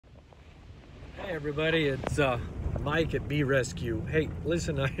Hey everybody, it's Mike at Bee Rescue. Hey,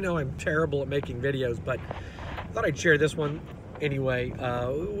 listen, I know I'm terrible at making videos, but I thought I'd share this one anyway.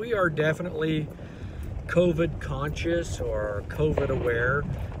 We are definitely COVID conscious or COVID aware,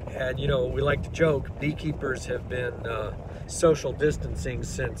 and you know, we like to joke, beekeepers have been social distancing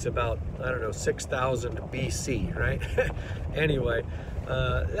since about, I don't know, 6,000 BC, right? Anyway,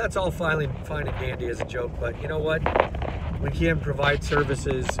 that's all fine and dandy as a joke, but you know what? We can provide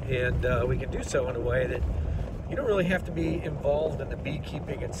services, and we can do so in a way that you don't really have to be involved in the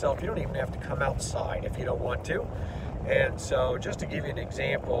beekeeping itself. You don't even have to come outside if you don't want to. And so just to give you an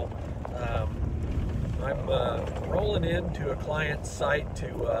example, I'm rolling into a client's site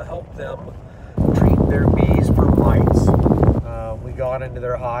to help them treat their bees for mites. We got into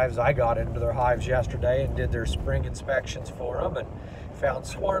their hives. I got into their hives yesterday and did their spring inspections for them and found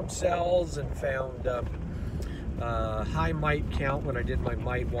swarm cells and found high mite count when I did my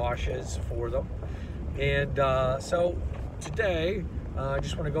mite washes for them. And so today I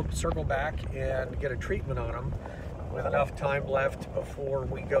just want to go circle back and get a treatment on them with enough time left before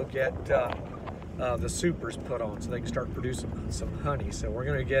we go get the supers put on so they can start producing some honey. So we're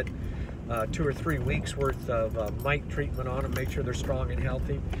going to get 2 or 3 weeks worth of mite treatment on them, make sure they're strong and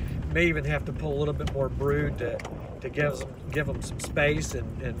healthy. May even have to pull a little bit more brood to give them some space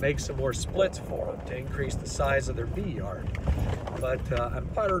and make some more splits for them to increase the size of their bee yard. But I'm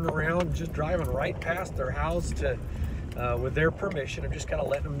puttering around, just driving right past their house to, with their permission. I'm just kind of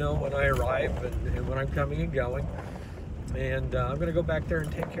letting them know when I arrive and when I'm coming and going. And I'm going to go back there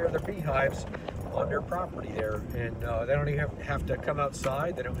and take care of their beehives on their property there. And they don't even have to come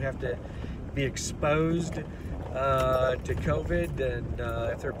outside. They don't have to be exposed to COVID,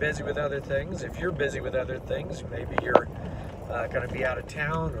 and if they're busy with other things, if you're busy with other things, maybe you're going to be out of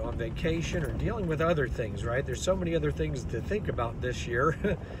town or on vacation or dealing with other things, right? There's so many other things to think about this year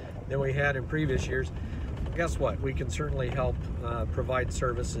than we had in previous years. Guess what? We can certainly help provide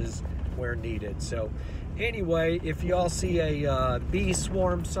services where needed. So anyway, if you all see a bee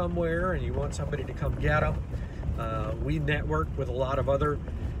swarm somewhere and you want somebody to come get them, we network with a lot of other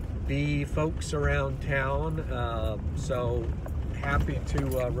bee folks around town, so happy to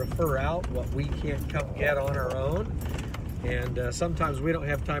refer out what we can't come get on our own. And sometimes we don't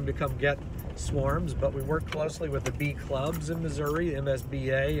have time to come get swarms, but we work closely with the bee clubs in Missouri,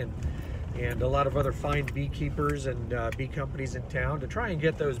 MSBA, and a lot of other fine beekeepers and bee companies in town to try and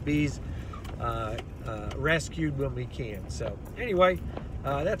get those bees rescued when we can. So anyway,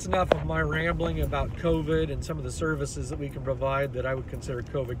 that's enough of my rambling about COVID and some of the services that we can provide that I would consider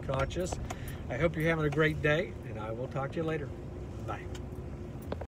COVID conscious. I hope you're having a great day, and I will talk to you later. Bye.